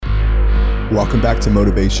Welcome back to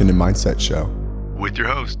Motivation and Mindset Show with your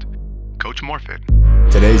host, Coach Morfit.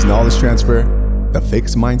 Today's knowledge transfer, the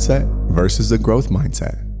fixed mindset versus the growth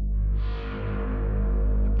mindset.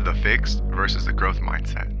 The fixed versus the growth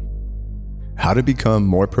mindset. How to become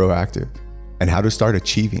more proactive and how to start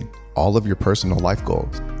achieving all of your personal life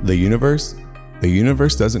goals. The universe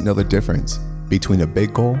doesn't know the difference between a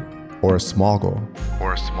big goal or a small goal.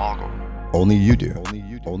 Only you do.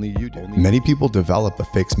 Many people develop a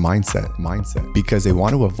fixed mindset because they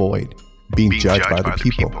want to avoid being judged by other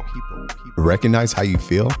people. Recognize how you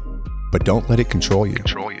feel, but don't let it control you.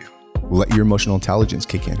 Let your emotional intelligence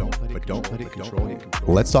kick in.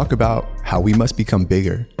 Let's talk about how we must become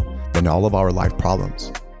bigger than all of our life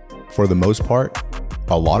problems. For the most part,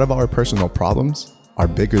 a lot of our personal problems are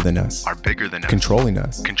bigger than us, controlling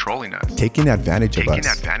us, taking advantage of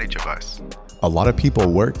us. A lot of people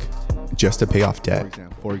work just to pay off debt.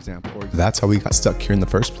 For example, that's how we got stuck here in the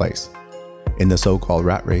first place, in the so-called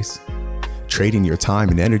rat race, trading your time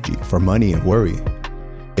and energy for money and worry.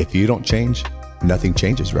 If you don't change, nothing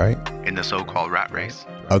changes, right? In the so-called rat race.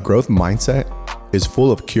 A growth mindset is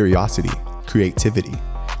full of curiosity, creativity,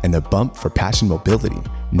 and a bump for passion mobility.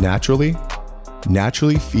 Naturally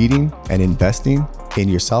feeding and investing in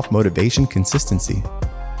your self-motivation consistency.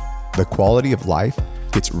 The quality of life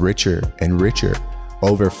gets richer and richer,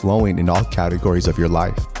 overflowing in all categories of your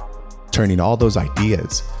life, turning all those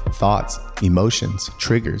ideas, thoughts, emotions,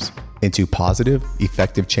 triggers into positive,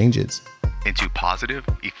 effective changes.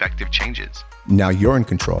 Now you're in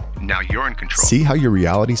control. See how your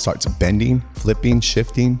reality starts bending, flipping,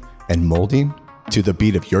 shifting, and molding to the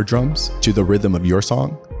beat of your drums, to the rhythm of your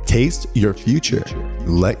song. Taste your future.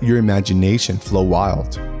 Let your imagination flow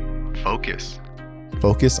wild.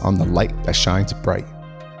 Focus on the light that shines bright,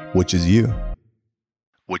 which is you.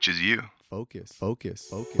 Focus.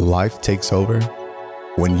 Life takes over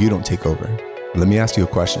when you don't take over. Let me ask you a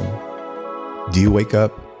question. Do you wake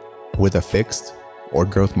up with a fixed or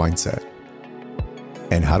growth mindset?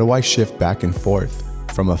 And how do I shift back and forth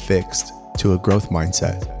from a fixed to a growth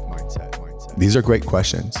mindset? These are great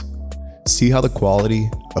questions. See how the quality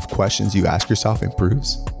of questions you ask yourself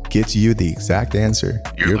improves? Gets you the exact answer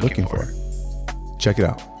you're looking for. Check it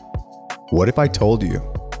out. What if I told you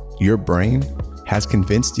your brain has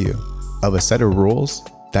convinced you of a set of rules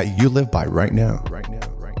that you live by right now?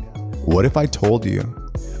 What if I told you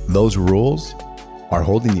those rules are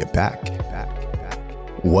holding you back?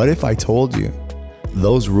 What if I told you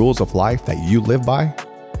those rules of life that you live by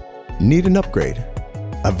need an upgrade,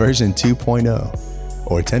 a version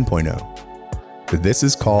 2.0 or 10.0? This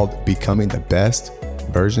is called becoming the best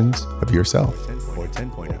versions of yourself.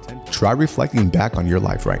 Try reflecting back on your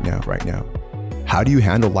life right now. How do you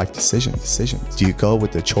handle life decisions? Do you go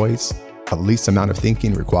with the choice of least amount of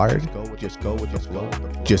thinking required? Just go with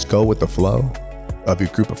the flow of your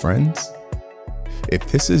group of friends?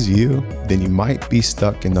 If this is you, then you might be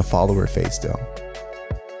stuck in the follower phase still,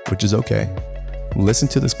 which is okay. Listen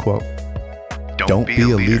to this quote. Don't be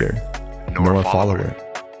a leader nor a follower.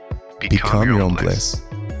 Become your own bliss.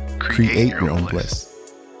 Create your own bliss.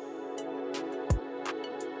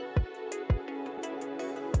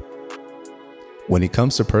 When it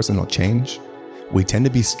comes to personal change, we tend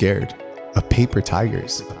to be scared of paper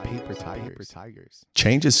tigers.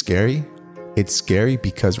 Change is scary. It's scary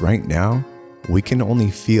because right now, we can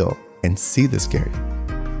only feel and see the scary.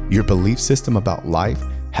 Your belief system about life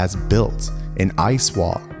has built an ice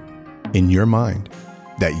wall in your mind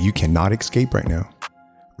that you cannot escape right now.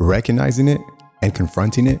 Recognizing it and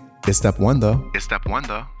confronting it is step one though.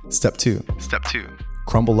 Step two.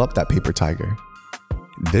 Crumble up that paper tiger.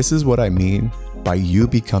 This is what I mean by you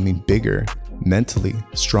becoming bigger, mentally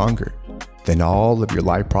stronger than all of your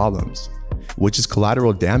life problems, which is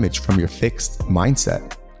collateral damage from your fixed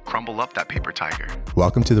mindset. Crumble up that paper tiger.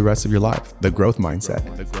 Welcome to the rest of your life, the growth mindset.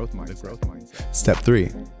 Step 3,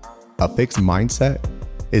 a fixed mindset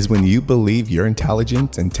is when you believe your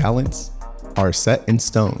intelligence and talents are set in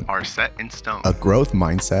stone. A growth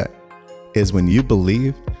mindset is when you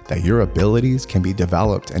believe that your abilities can be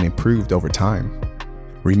developed and improved over time.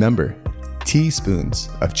 Remember, teaspoons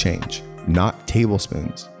of change, not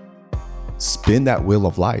tablespoons. Spin that wheel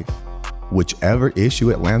of life. Whichever issue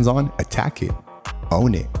it lands on, attack it,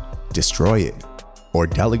 own it, destroy it, or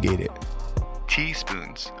delegate it.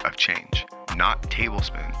 Teaspoons of change, not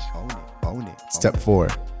tablespoons. Own it. Step 4,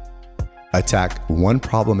 attack one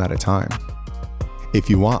problem at a time. If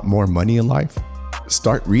you want more money in life,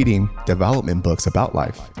 start reading development books about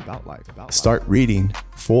life. Start reading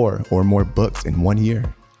 4 or more books in 1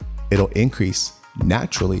 year. It'll increase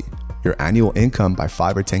naturally your annual income by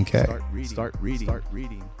 5 or 10K. Start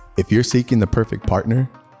reading. If you're seeking the perfect partner,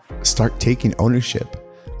 Start taking ownership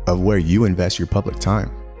of where you invest your public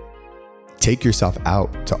time. Take yourself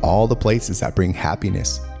out to all the places that bring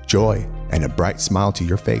happiness, joy, and a bright smile to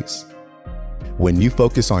your face. When you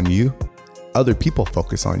focus on you, other people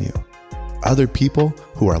focus on you. Other people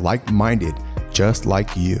who are like-minded, just like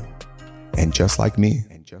you, and just like me,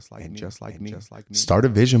 Start a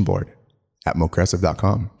vision board at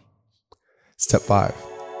mogressive.com. Step 5,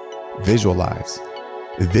 visualize.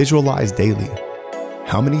 Visualize daily.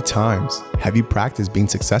 How many times have you practiced being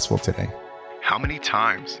successful today? How many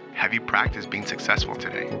times have you practiced being successful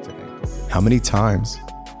today? How many times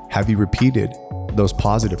have you repeated those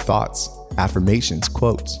positive thoughts, affirmations,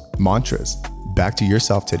 quotes, mantras back to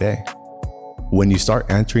yourself today? When you start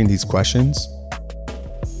answering these questions,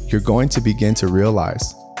 you're going to begin to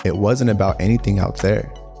realize it wasn't about anything out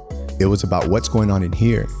there. It was about what's going on in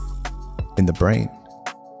here, in the brain,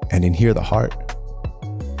 and in here, the heart.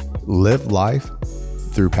 Live life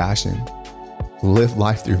through passion. Live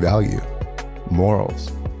life through value,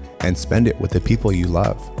 morals, and spend it with the people you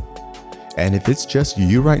love. And if it's just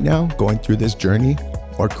you right now going through this journey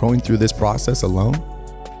or going through this process alone,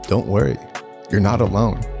 don't worry, you're not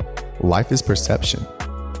alone. Life is perception.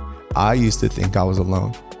 I used to think I was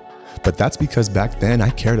alone, but that's because back then I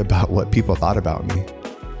cared about what people thought about me.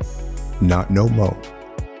 Not no more.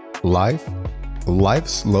 Life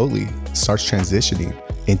slowly starts transitioning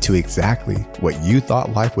into exactly what you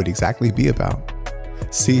thought life would exactly be about.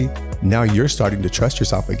 See, now you're starting to trust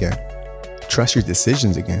yourself again, trust your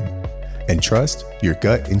decisions again, and trust your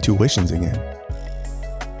gut intuitions again.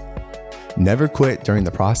 Never quit during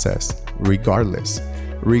the process, regardless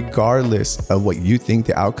of what you think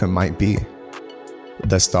the outcome might be.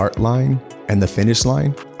 The start line and the finish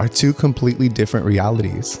line are two completely different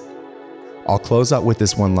realities. I'll close out with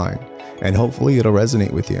this one line, and hopefully it'll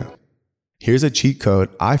resonate with you. Here's a cheat code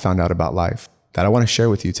I found out about life that I want to share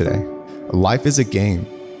with you today. Life is a game,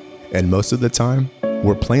 and most of the time,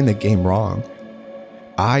 we're playing the game wrong.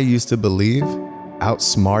 I used to believe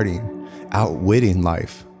outsmarting, outwitting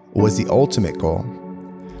life was the ultimate goal,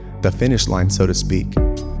 the finish line, so to speak.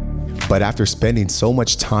 But after spending so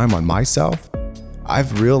much time on myself,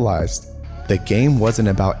 I've realized the game wasn't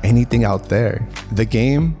about anything out there. The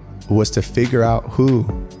game was to figure out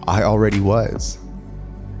who I already was.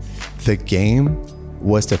 The game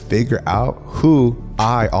was to figure out who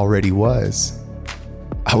I already was.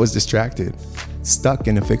 I was distracted, stuck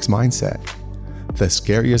in a fixed mindset. The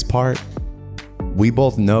scariest part, we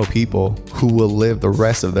both know people who will live the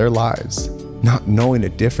rest of their lives not knowing a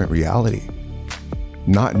different reality,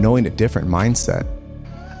 not knowing a different mindset,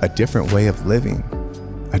 a different way of living,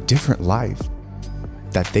 a different life,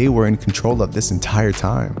 that they were in control of this entire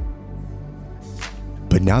time.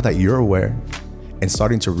 But now that you're aware and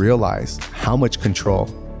starting to realize how much control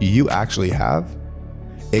you actually have,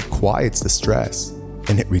 it quiets the stress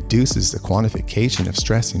and it reduces the quantification of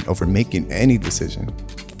stressing over making any decision.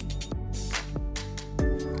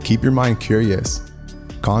 Keep your mind curious,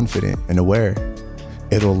 confident, and aware.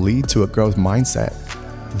 It'll lead to a growth mindset,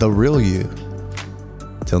 the real you.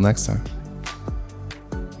 Till next time.